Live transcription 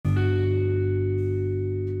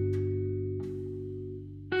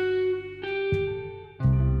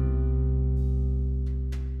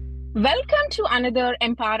Welcome to another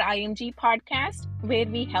Empower IMG podcast, where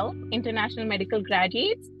we help international medical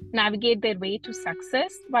graduates navigate their way to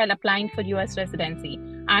success while applying for US residency.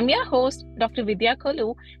 I'm your host, Dr. Vidya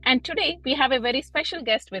Kolu, and today we have a very special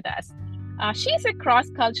guest with us. She's a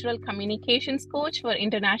cross-cultural communications coach for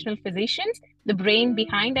international physicians, the brain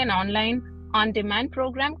behind an online on-demand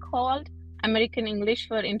program called American English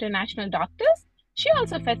for International Doctors. She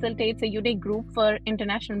also facilitates a unique group for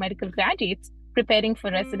international medical graduates preparing for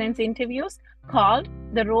residency interviews called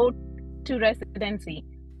The Road to Residency.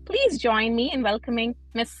 Please join me in welcoming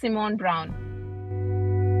Ms. Simone Brown.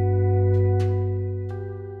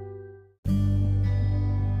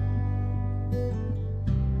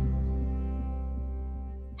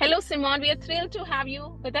 Hello, Simone. We are thrilled to have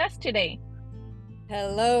you with us today.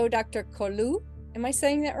 Hello, Dr. Kolu. Am I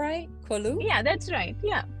saying that right? Kolu? Yeah, that's right.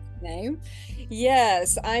 Yeah. Name.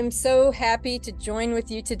 Yes, I'm so happy to join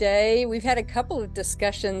with you today. We've had a couple of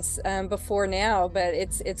discussions before now, but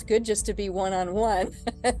it's good just to be one-on-one.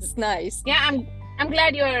 It's nice. Yeah, I'm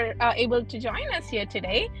glad you're able to join us here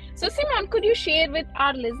today. So, Simone, could you share with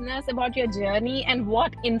our listeners about your journey and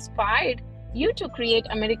what inspired you to create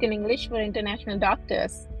American English for International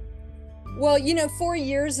Doctors? Well, 4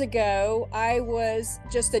 years ago, I was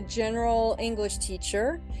just a general English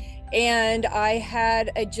teacher. And I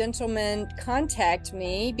had a gentleman contact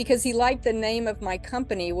me because he liked the name of my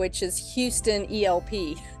company, which is Houston ELP.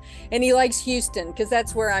 And he likes Houston because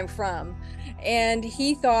that's where I'm from. And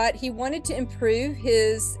he thought he wanted to improve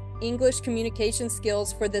his English communication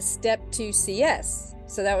skills for the Step 2 CS.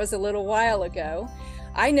 So that was a little while ago.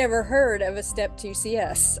 I never heard of a Step 2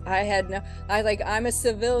 CS. I'm a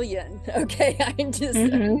civilian, okay? I'm just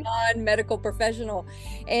a non-medical professional.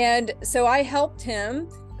 And so I helped him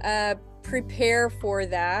prepare for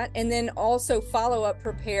that, and then also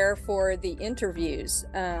prepare for the interviews.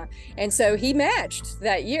 And so he matched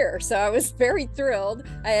that year. So I was very thrilled.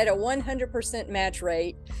 I had a 100% match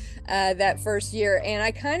rate that first year. And I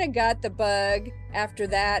kind of got the bug after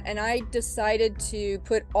that. And I decided to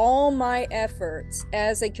put all my efforts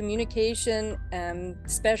as a communication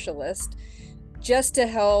specialist just to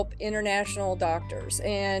help international doctors.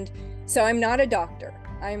 And so I'm not a doctor.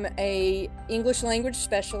 I'm a English language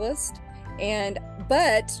specialist,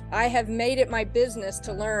 but I have made it my business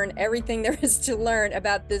to learn everything there is to learn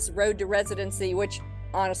about this road to residency, which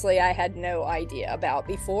honestly I had no idea about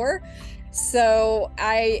before. So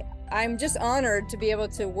I'm just honored to be able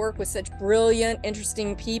to work with such brilliant,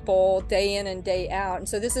 interesting people day in and day out. And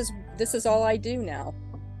so this is all I do now.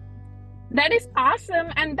 That is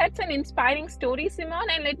awesome, and that's an inspiring story,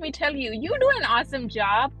 Simone. And let me tell you, you do an awesome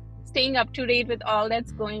job staying up to date with all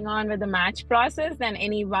that's going on with the match process than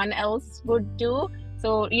anyone else would do.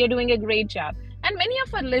 So you're doing a great job. And many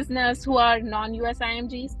of our listeners who are non-US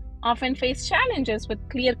IMGs often face challenges with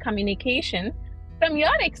clear communication. From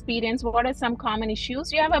your experience, what are some common issues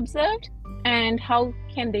you have observed and how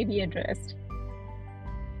can they be addressed?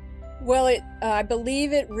 Well, I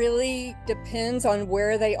believe it really depends on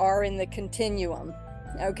where they are in the continuum.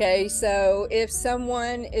 Okay, so if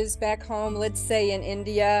someone is back home, let's say in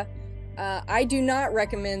India, I do not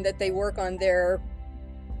recommend that they work on their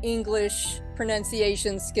English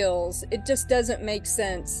pronunciation skills. It just doesn't make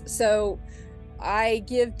sense. So I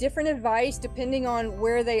give different advice depending on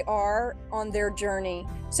where they are on their journey.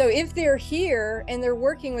 So if they're here and they're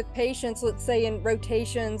working with patients, let's say in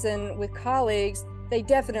rotations and with colleagues, they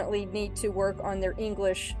definitely need to work on their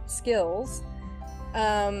English skills.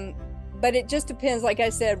 But it just depends, like I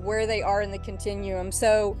said, where they are in the continuum.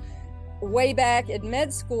 So way back in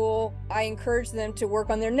med school, I encouraged them to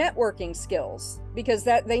work on their networking skills because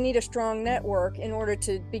they need a strong network in order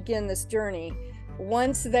to begin this journey.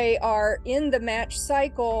 Once they are in the match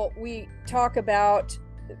cycle, we talk about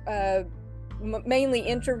mainly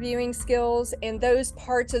interviewing skills and those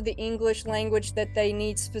parts of the English language that they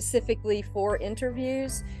need specifically for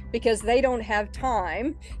interviews, because they don't have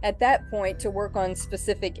time at that point to work on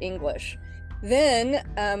specific English. Then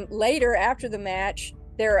later after the match,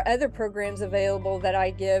 there are other programs available that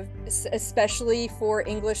I give, especially for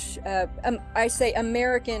English. I say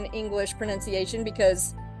American English pronunciation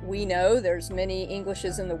because we know there's many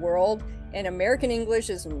Englishes in the world, and American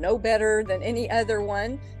English is no better than any other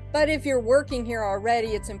one. But if you're working here already,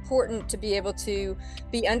 it's important to be able to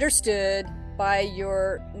be understood by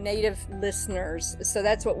your native listeners. So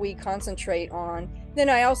that's what we concentrate on. Then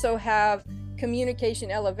I also have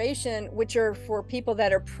communication elevation, which are for people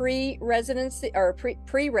that are pre-residency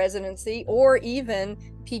or even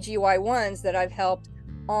PGY1s that I've helped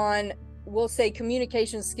on, we'll say,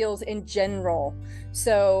 communication skills in general.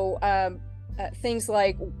 So things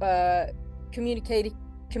like communicating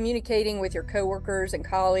communicating with your coworkers and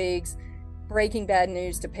colleagues, breaking bad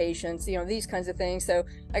news to patients, these kinds of things. So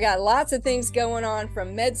I got lots of things going on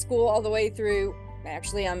from med school all the way through.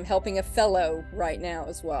 Actually, I'm helping a fellow right now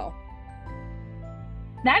as well.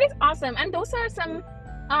 That is awesome. And those are some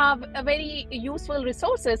very useful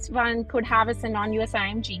resources one could have as a non-US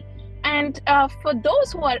IMG. And for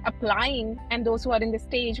those who are applying and those who are in the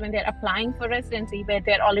stage when they're applying for residency, where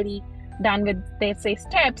they're already done with their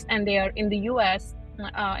steps and they are in the US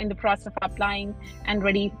in the process of applying and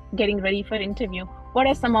getting ready for interview, what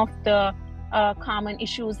are some of the common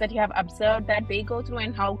issues that you have observed that they go through,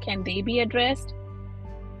 and how can they be addressed?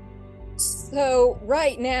 So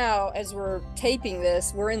right now, as we're taping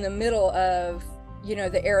this, we're in the middle of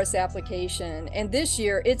the ERAS application, and this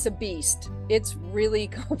year it's a beast. It's really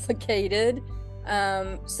complicated.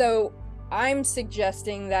 So I'm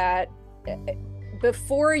suggesting that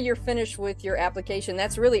before you're finished with your application,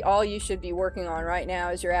 that's really all you should be working on right now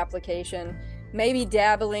is your application, maybe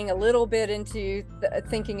dabbling a little bit into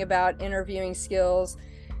thinking about interviewing skills.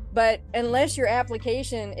 But unless your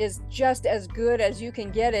application is just as good as you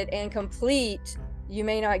can get it and complete, you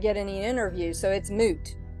may not get any interviews. So it's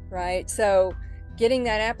moot, right? So getting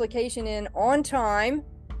that application in on time,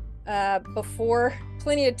 before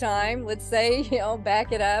plenty of time, let's say,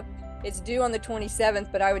 back it up. It's due on the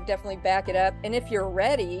 27th, but I would definitely back it up. And if you're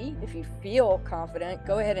ready, if you feel confident,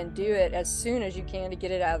 go ahead and do it as soon as you can to get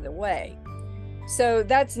it out of the way. So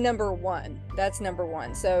that's number one.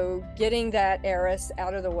 So getting that ERAS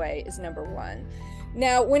out of the way is number one.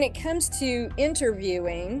 Now, when it comes to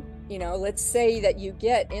interviewing, let's say that you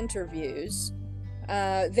get interviews,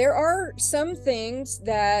 there are some things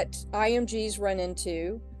that IMGs run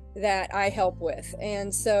into that I help with.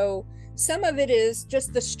 And so some of it is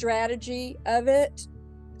just the strategy of it.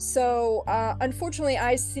 So unfortunately,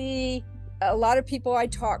 I see a lot of people I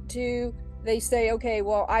talk to, they say, okay,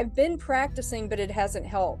 well, I've been practicing, but it hasn't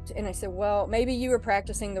helped. And I said, well, maybe you were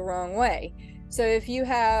practicing the wrong way. So if you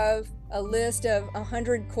have a list of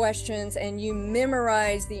 100 questions and you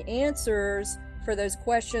memorize the answers for those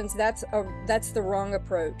questions, that's the wrong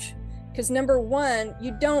approach. Because number one,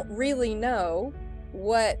 you don't really know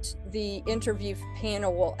what the interview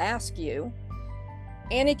panel will ask you.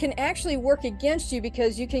 And it can actually work against you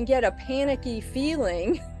because you can get a panicky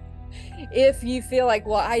feeling if you feel like,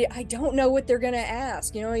 well, I don't know what they're going to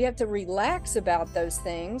ask. You have to relax about those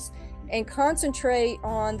things and concentrate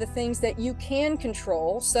on the things that you can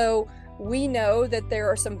control. So we know that there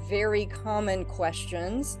are some very common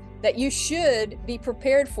questions that you should be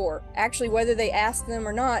prepared for. Actually, whether they ask them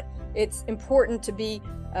or not, it's important to be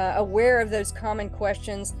aware of those common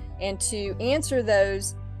questions and to answer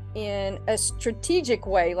those in a strategic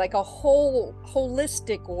way, like a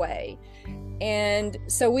holistic way. And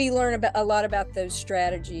so we learn a lot about those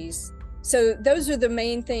strategies. So those are the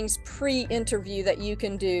main things pre-interview that you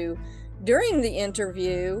can do. During the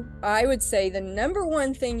interview, I would say the number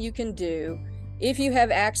one thing you can do if you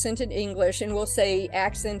have accented English, and we'll say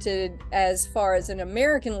accented as far as an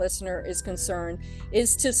American listener is concerned,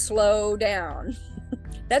 is to slow down.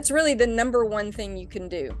 That's really the number one thing you can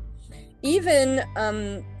do. Even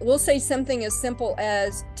we'll say something as simple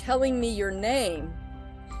as telling me your name.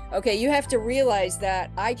 Okay, you have to realize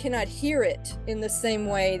that I cannot hear it in the same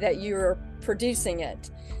way that you're producing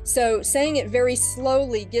it. So saying it very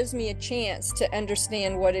slowly gives me a chance to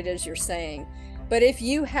understand what it is you're saying. But if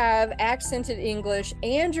you have accented English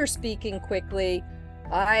and you're speaking quickly,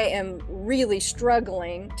 I am really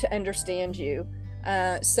struggling to understand you.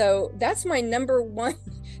 So that's my number one,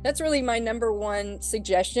 that's really my number one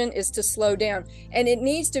suggestion, is to slow down. And it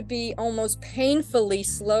needs to be almost painfully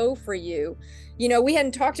slow for you. We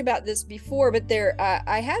hadn't talked about this before, but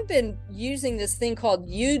I have been using this thing called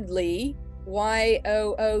Yoodli,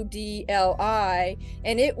 Yoodli,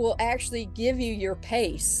 and it will actually give you your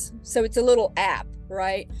pace. So it's a little app,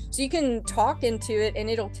 right? So you can talk into it and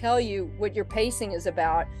it'll tell you what your pacing is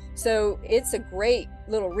about. So it's a great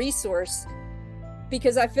little resource,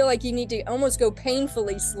 because I feel like you need to almost go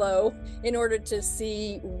painfully slow in order to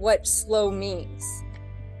see what slow means.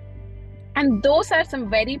 And those are some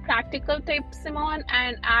very practical tips, Simone.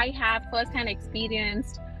 And I have firsthand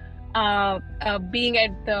experienced being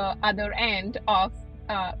at the other end of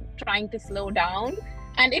trying to slow down.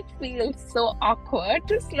 And it feels so awkward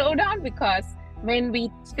to slow down, because when we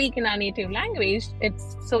speak in our native language,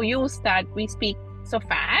 it's so used that we speak so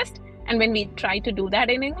fast. And when we try to do that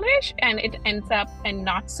in English, and it ends up in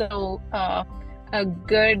not so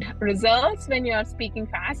good results when you're speaking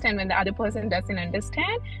fast and when the other person doesn't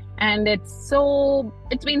understand. And it's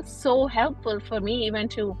been so helpful for me even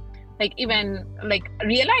to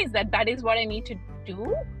realize that is what I need to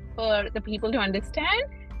do for the people to understand.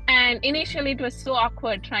 And initially it was so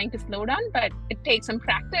awkward trying to slow down, but it takes some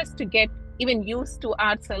practice to get even used to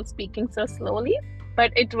ourselves speaking so slowly.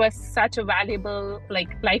 But it was such a valuable,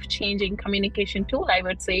 like, life-changing communication tool, I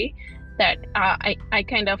would say, that I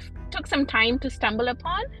kind of took some time to stumble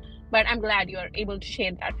upon. But I'm glad you're able to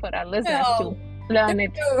share that for our listeners to learn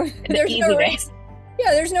it the easy way.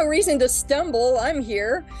 Yeah, there's no reason to stumble. I'm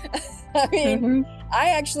here. I mean, I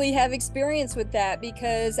actually have experience with that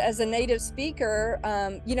because as a native speaker,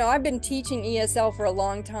 I've been teaching ESL for a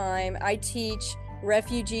long time. I teach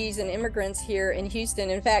refugees and immigrants here in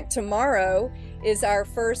Houston. In fact, tomorrow is our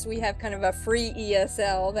first, we have kind of a free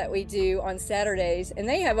ESL that we do on Saturdays, and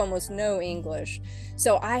they have almost no English.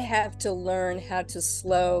 So I have to learn how to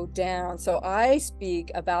slow down. So I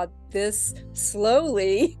speak about this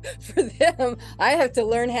slowly for them. I have to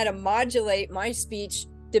learn how to modulate my speech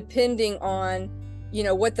depending on,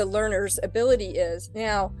 what the learner's ability is.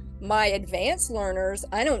 Now, my advanced learners,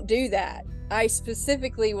 I don't do that. I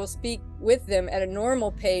specifically will speak with them at a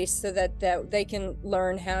normal pace so that they can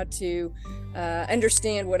learn how to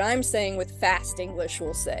understand what I'm saying with fast English,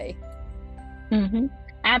 we'll say.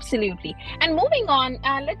 Absolutely. And moving on,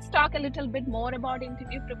 let's talk a little bit more about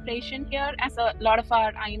interview preparation here, as a lot of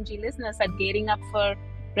our IMG listeners are gearing up for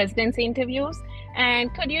residency interviews.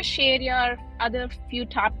 And could you share your other few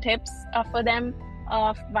top tips for them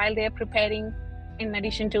while they're preparing, in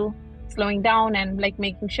addition to slowing down and like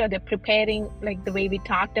making sure they're preparing like the way we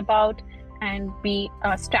talked about and be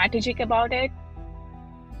strategic about it?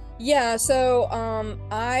 Yeah, so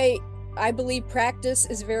I believe practice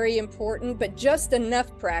is very important, but just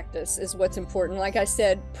enough practice is what's important. Like I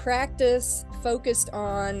said, practice focused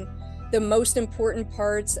on the most important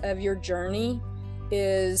parts of your journey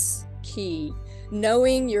is key.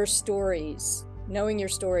 Knowing your stories,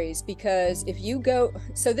 because if you go,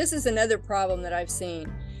 so this is another problem that I've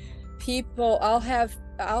seen. People, I'll have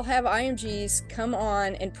IMGs come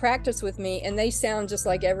on and practice with me, and they sound just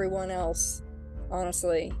like everyone else,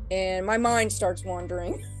 honestly, and my mind starts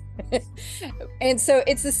wandering. And so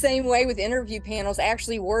it's the same way with interview panels,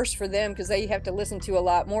 actually worse for them because they have to listen to a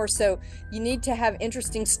lot more. So you need to have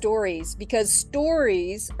interesting stories, because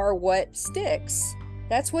stories are what sticks.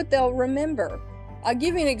 That's what they'll remember. I'll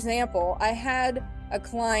give you an example. I had a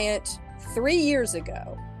client 3 years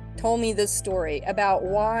ago told me this story about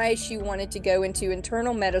why she wanted to go into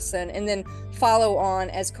internal medicine and then follow on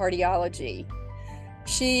as cardiology.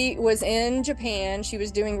 She was in Japan. She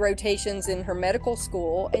was doing rotations in her medical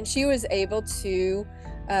school, and she was able to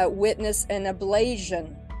witness an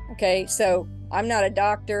ablation. Okay, so I'm not a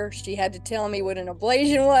doctor. She had to tell me what an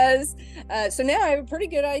ablation was. So now I have a pretty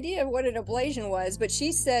good idea of what an ablation was. But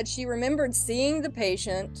she said she remembered seeing the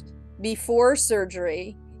patient before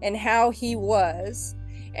surgery and how he was.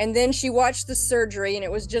 And then she watched the surgery, and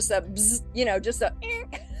it was just a, bzz, just a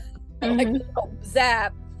like a little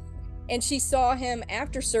zap. And she saw him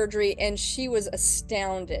after surgery, and she was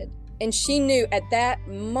astounded. And she knew at that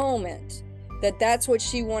moment that that's what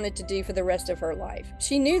she wanted to do for the rest of her life.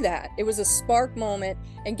 She knew that. It was a spark moment.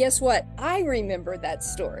 And guess what? I remember that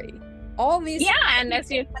story. All these. Yeah, and as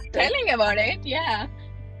you're telling about it, yeah.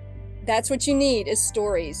 That's what you need is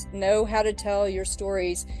stories. Know how to tell your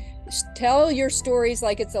stories. Tell your stories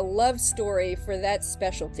like it's a love story for that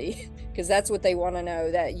specialty, because that's what they want to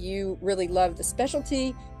know, that you really love the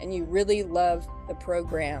specialty and you really love the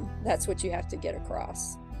program. That's what you have to get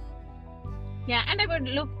across. Yeah, and I would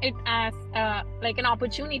look it as like an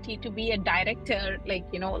opportunity to be a director, like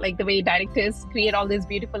the way directors create all these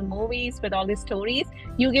beautiful movies with all these stories.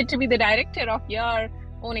 You get to be the director of your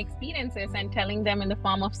own experiences and telling them in the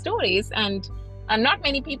form of stories. And not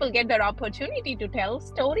many people get that opportunity to tell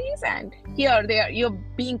stories, and here you're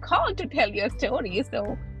being called to tell your story.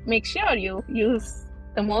 So make sure you use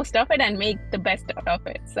the most of it and make the best out of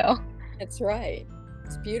it. So that's right.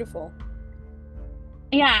 It's beautiful.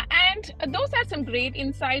 Yeah, and those are some great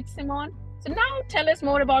insights, Simone. So now tell us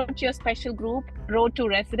more about your special group, Road to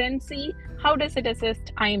Residency. How does it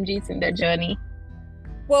assist IMGs in their journey?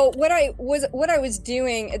 Well, what I was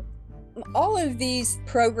doing, all of these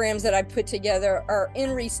programs that I put together are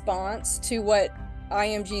in response to what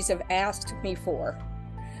IMGs have asked me for.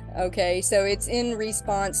 Okay, so it's in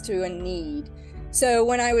response to a need. So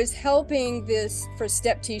when I was helping this for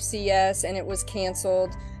Step 2 CS and it was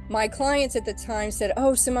canceled, my clients at the time said,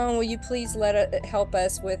 "Oh, Simone, will you please help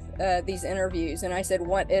us with these interviews?" And I said,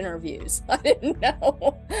 "What interviews?" I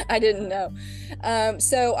didn't know.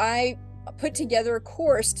 So I put together a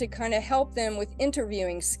course to kind of help them with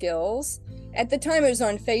interviewing skills. At the time it was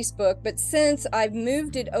on Facebook, but since I've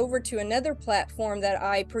moved it over to another platform that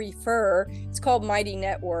I prefer, it's called Mighty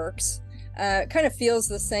Networks. kind of feels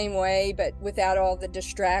the same way, but without all the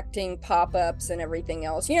distracting pop-ups and everything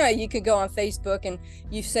else. You know, you could go on Facebook and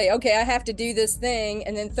you say, okay, I have to do this thing,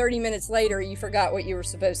 and then 30 minutes later you forgot what you were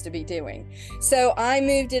supposed to be doing. So I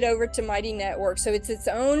moved it over to Mighty Network. So it's its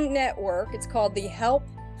own network. It's called the Help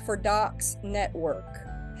for Docs Network.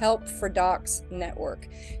 Help for Docs Network.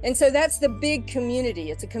 And so that's the big community.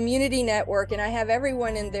 It's a community network, and I have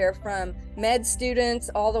everyone in there from med students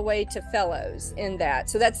all the way to fellows in that.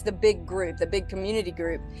 So that's the big group, the big community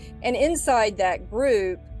group. And inside that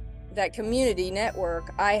group, that community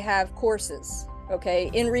network, I have courses, okay,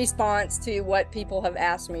 in response to what people have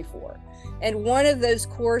asked me for. And one of those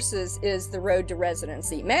courses is the Road to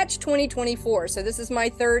Residency, Match 2024. So this is my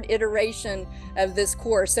third iteration of this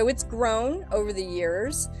course. So it's grown over the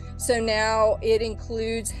years. So now it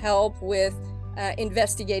includes help with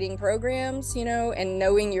investigating programs, you know, and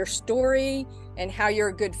knowing your story and how you're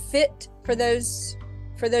a good fit for those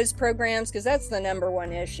programs, because that's the number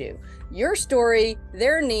one issue. Your story,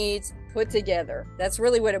 their needs put together. That's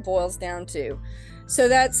really what it boils down to. So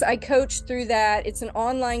I coach through that. It's an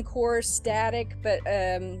online course, static, but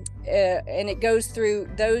and it goes through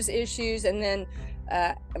those issues, and then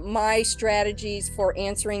my strategies for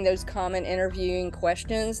answering those common interviewing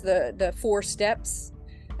questions, the 4 steps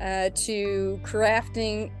to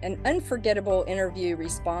crafting an unforgettable interview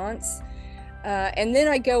response. And then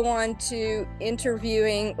I go on to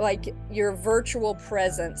interviewing like your virtual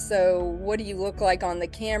presence. So what do you look like on the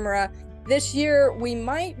camera? This year, we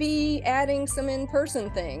might be adding some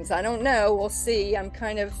in-person things. I don't know. We'll see. I'm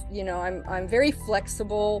kind of, you know, I'm very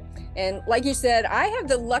flexible. And like you said, I have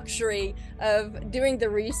the luxury of doing the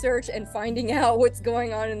research and finding out what's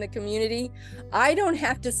going on in the community. I don't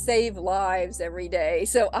have to save lives every day.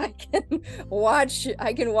 So I can watch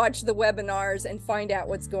the webinars and find out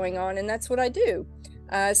what's going on. And that's what I do.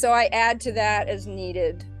 So I add to that as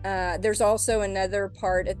needed. There's also another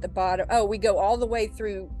part at the bottom. Oh, we go all the way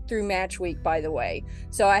through match week, by the way.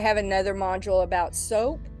 So I have another module about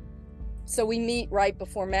SOAP. So we meet right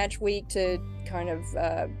before match week to kind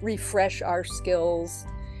of refresh our skills.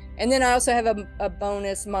 And then I also have a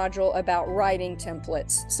bonus module about writing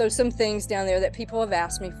templates. So some things down there that people have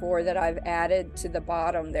asked me for that I've added to the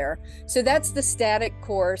bottom there. So that's the static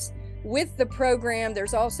course. With the program,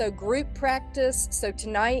 there's also group practice. So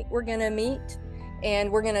tonight we're going to meet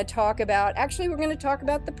and we're going to talk about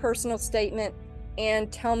the personal statement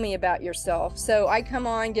and tell me about yourself. So I come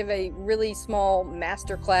on, give a really small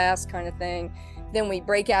master class kind of thing. Then we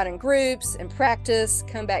break out in groups and practice,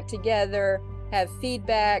 come back together, have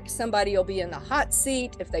feedback. Somebody will be in the hot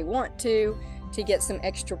seat if they want to get some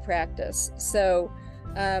extra practice. So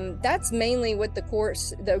that's mainly what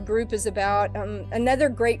the group is about. Another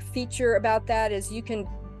great feature about that is you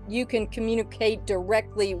can communicate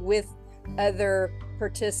directly with other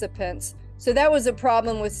participants. So that was a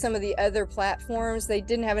problem with some of the other platforms. They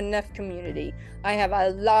didn't have enough community. I have a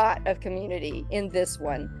lot of community in this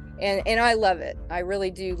one, and I love it. I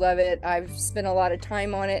really do love it. I've spent a lot of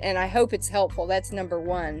time on it, and I hope it's helpful. That's number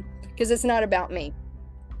one, because it's not about me.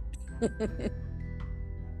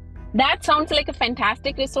 That sounds like a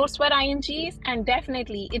fantastic resource for IMGs, and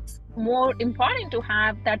definitely it's more important to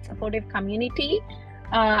have that supportive community.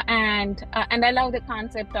 And I love the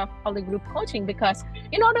concept of the group coaching, because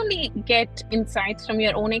you not only get insights from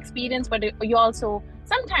your own experience, but you also,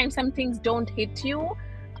 sometimes some things don't hit you,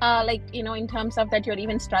 like, you know, in terms of that you're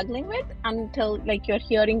even struggling with, until like you're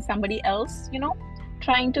hearing somebody else, you know,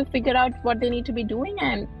 trying to figure out what they need to be doing.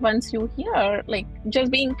 And once you hear, like, just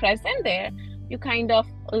being present there, you kind of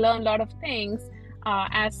learn a lot of things,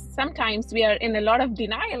 as sometimes we are in a lot of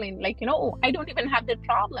denial in, like, you know, oh, I don't even have that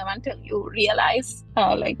problem, until you realize,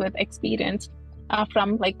 like with experience,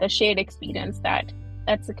 from like the shared experience,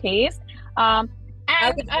 that's the case. And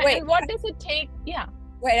what does it take? Yeah.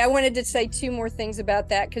 Wait, I wanted to say 2 more things about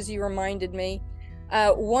that, because you reminded me.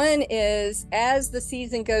 One is, as the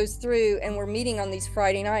season goes through and we're meeting on these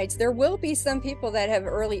Friday nights, there will be some people that have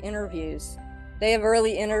early interviews. They have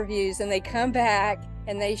early interviews and they come back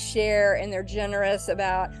and they share, and they're generous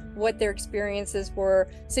about what their experiences were.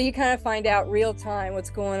 So you kind of find out real time what's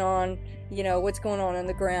going on, you know, what's going on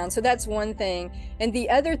the ground. So that's one thing. And the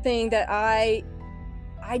other thing that I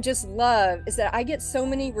just love is that I get so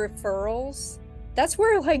many referrals. That's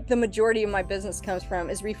where like the majority of my business comes from,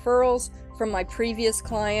 is referrals from my previous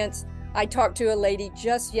clients. I talked to a lady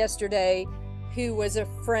just yesterday who was a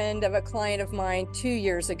friend of a client of mine 2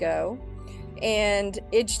 years ago. And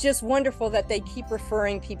it's just wonderful that they keep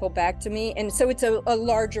referring people back to me. And so it's a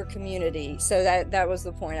larger community. So that was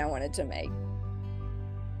the point I wanted to make.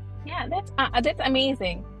 Yeah, that's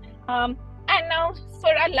amazing. And And now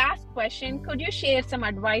for our last question, could you share some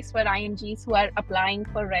advice for IMGs who are applying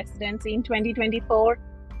for residency in 2024?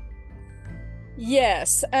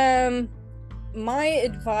 Yes. My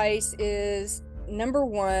advice is, number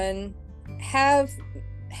one, have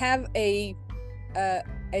a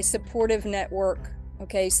supportive network.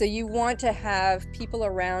 Okay, so you want to have people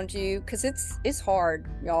around you, because it's hard,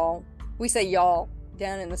 y'all. We say y'all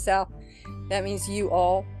down in the South. That means you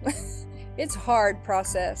all. It's a hard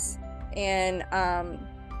process, and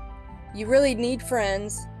you really need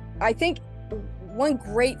friends. I think one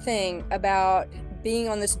great thing about being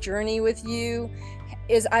on this journey with you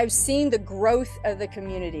is I've seen the growth of the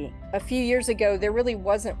community. A few years ago, there really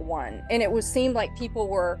wasn't one, and it seemed like people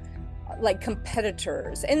were like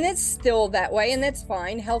competitors, and it's still that way, and that's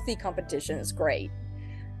fine. Healthy competition is great,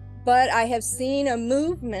 but I have seen a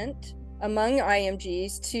movement among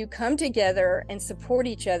IMGs to come together and support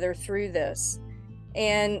each other through this,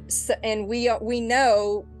 and we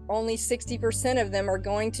know only 60% of them are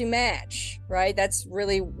going to match, right? That's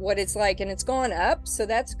really what it's like, and it's gone up, so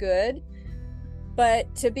that's good.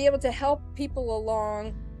 But to be able to help people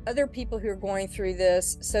along, other people who are going through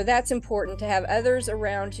this, so that's important, to have others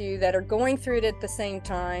around you that are going through it at the same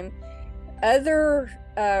time. Other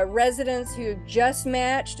residents who have just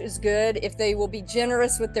matched is good if they will be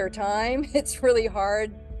generous with their time. It's really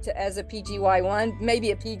hard to, as a PGY1,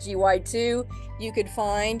 maybe a PGY2 you could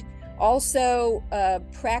find. Also,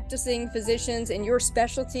 practicing physicians in your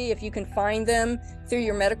specialty, if you can find them through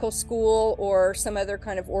your medical school or some other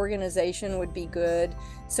kind of organization, would be good.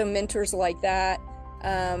 So mentors like that,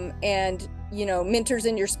 and mentors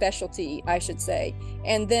in your specialty, I should say.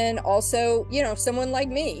 And then also, someone like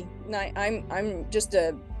me. I'm just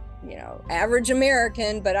a average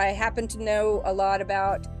American, but I happen to know a lot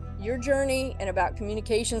about your journey and about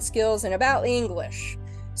communication skills and about English.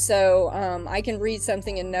 So I can read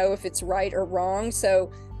something and know if it's right or wrong.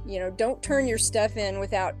 So, don't turn your stuff in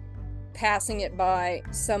without passing it by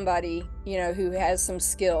somebody, who has some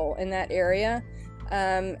skill in that area.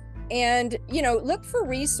 And, look for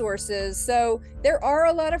resources. So there are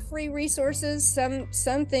a lot of free resources.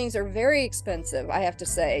 Some things are very expensive, I have to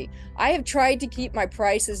say. I have tried to keep my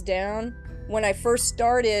prices down. When I first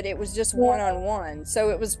started, it was just one-on-one. So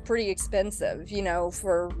it was pretty expensive,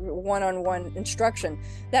 for one-on-one instruction.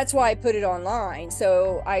 That's why I put it online,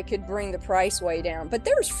 so I could bring the price way down. But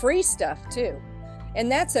there's free stuff too,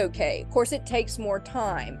 and that's okay. Of course, it takes more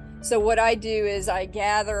time. So what I do is I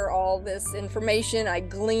gather all this information, I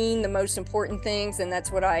glean the most important things, and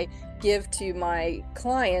that's what I give to my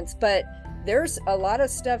clients. But there's a lot of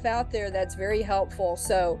stuff out there that's very helpful.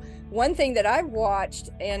 So one thing that I've watched,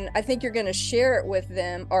 and I think you're going to share it with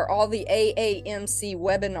them, are all the AAMC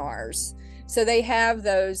webinars. So they have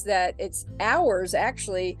those that it's hours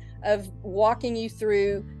actually of walking you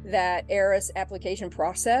through that ARIS application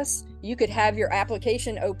process. You could have your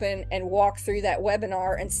application open and walk through that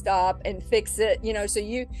webinar and stop and fix it, so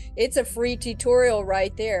it's a free tutorial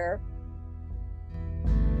right there.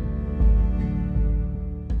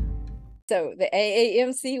 So the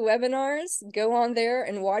AAMC webinars, go on there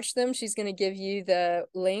and watch them. She's going to give you the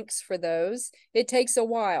links for those. It takes a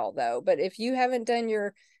while though, but if you haven't done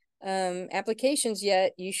your applications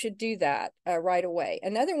yet, you should do that right away.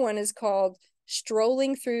 Another one is called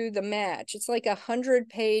Strolling Through the Match. It's like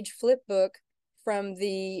 100-page flip book from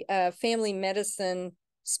the family medicine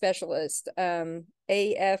specialist,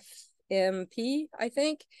 AFMP, I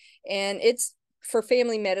think. And it's for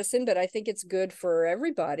family medicine, but I think it's good for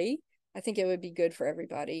everybody. I think it would be good for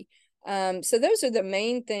everybody. So those are the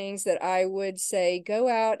main things that I would say. Go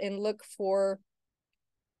out and look for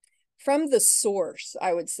from the source,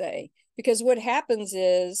 I would say, because what happens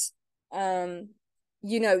is,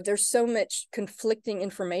 there's so much conflicting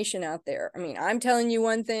information out there. I mean, I'm telling you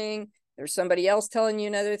one thing, there's somebody else telling you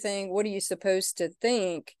another thing. What are you supposed to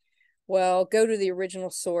think? Well, go to the original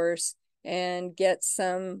source and get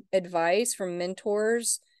some advice from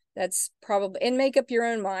mentors. That's probably, and make up your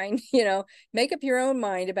own mind, make up your own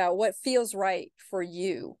mind about what feels right for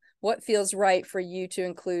you. What feels right for you to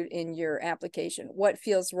include in your application? What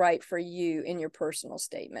feels right for you in your personal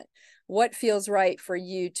statement? What feels right for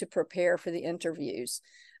you to prepare for the interviews?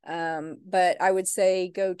 But I would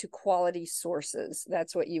say go to quality sources.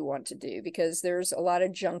 That's what you want to do, because there's a lot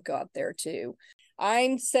of junk out there too.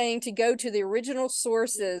 I'm saying to go to the original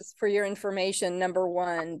sources for your information, number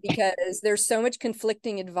one, because there's so much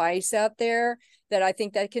conflicting advice out there that I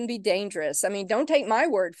think that can be dangerous. I mean, don't take my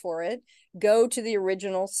word for it. Go to the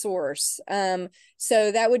original source.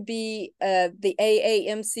 So that would be the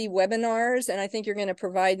AAMC webinars, and I think you're going to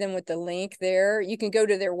provide them with the link there. You can go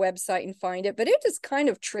to their website and find it, but it is kind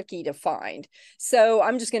of tricky to find. So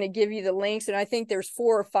I'm just going to give you the links, and I think there's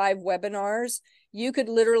 4 or 5 webinars. You could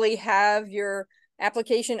literally have your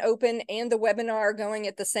application open and the webinar going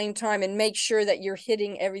at the same time and make sure that you're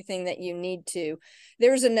hitting everything that you need to.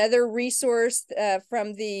 There's another resource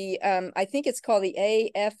from the, I think it's called the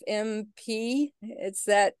AFMP. It's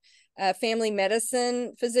that family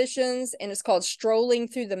medicine physicians, and it's called Strolling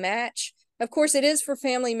Through the Match. Of course, it is for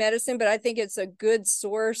family medicine, but I think it's a good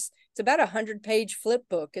source. It's about a 100-page flip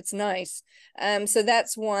book. It's nice. So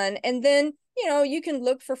that's one. And then, you know, you can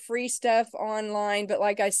look for free stuff online, but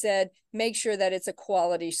like I said, make sure that it's a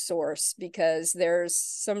quality source, because there's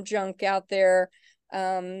some junk out there.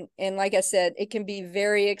 And like I said, it can be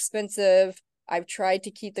very expensive. I've tried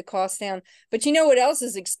to keep the costs down, but you know what else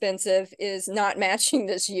is expensive is not matching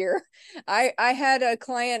this year. I had a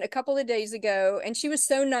client a couple of days ago, and she was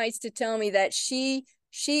so nice to tell me that she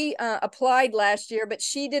applied last year, but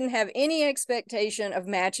she didn't have any expectation of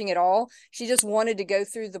matching at all. She just wanted to go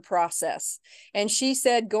through the process. And she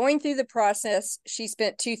said going through the process, she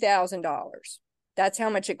spent $2,000. That's how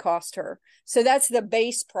much it cost her. So that's the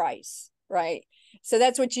base price, right? So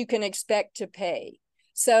that's what you can expect to pay.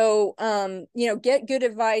 So, you know, get good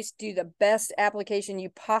advice, do the best application you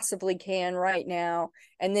possibly can right now,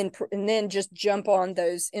 and then just jump on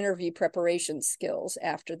those interview preparation skills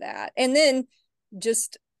after that. And then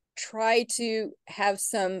just try to have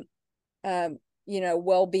some, you know,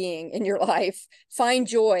 well-being in your life. Find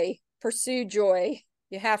joy, pursue joy.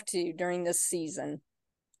 You have to during this season.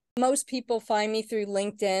 Most people find me through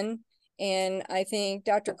LinkedIn, and I think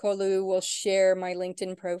Dr. Kolu will share my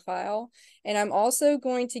LinkedIn profile. And I'm also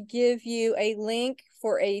going to give you a link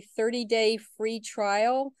for a 30-day free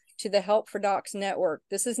trial to the Help for Docs network.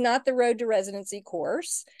 This is not the Road to Residency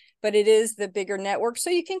course, but it is the bigger network.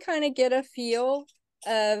 So you can kind of get a feel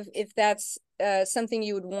of if that's something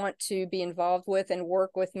you would want to be involved with and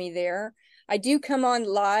work with me there. I do come on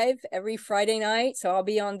live every Friday night. So I'll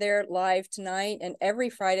be on there live tonight, and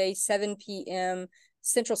every Friday, 7 p.m.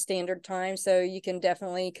 Central Standard Time. So you can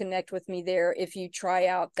definitely connect with me there if you try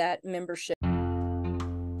out that membership.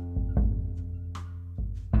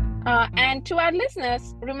 And to our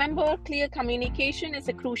listeners, remember, clear communication is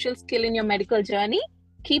a crucial skill in your medical journey.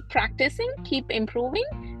 Keep practicing, keep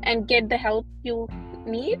improving, and get the help you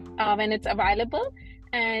need when it's available.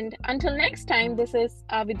 And until next time, this is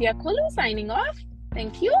Vidya Kolu signing off.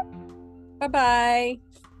 Thank you. Bye-bye.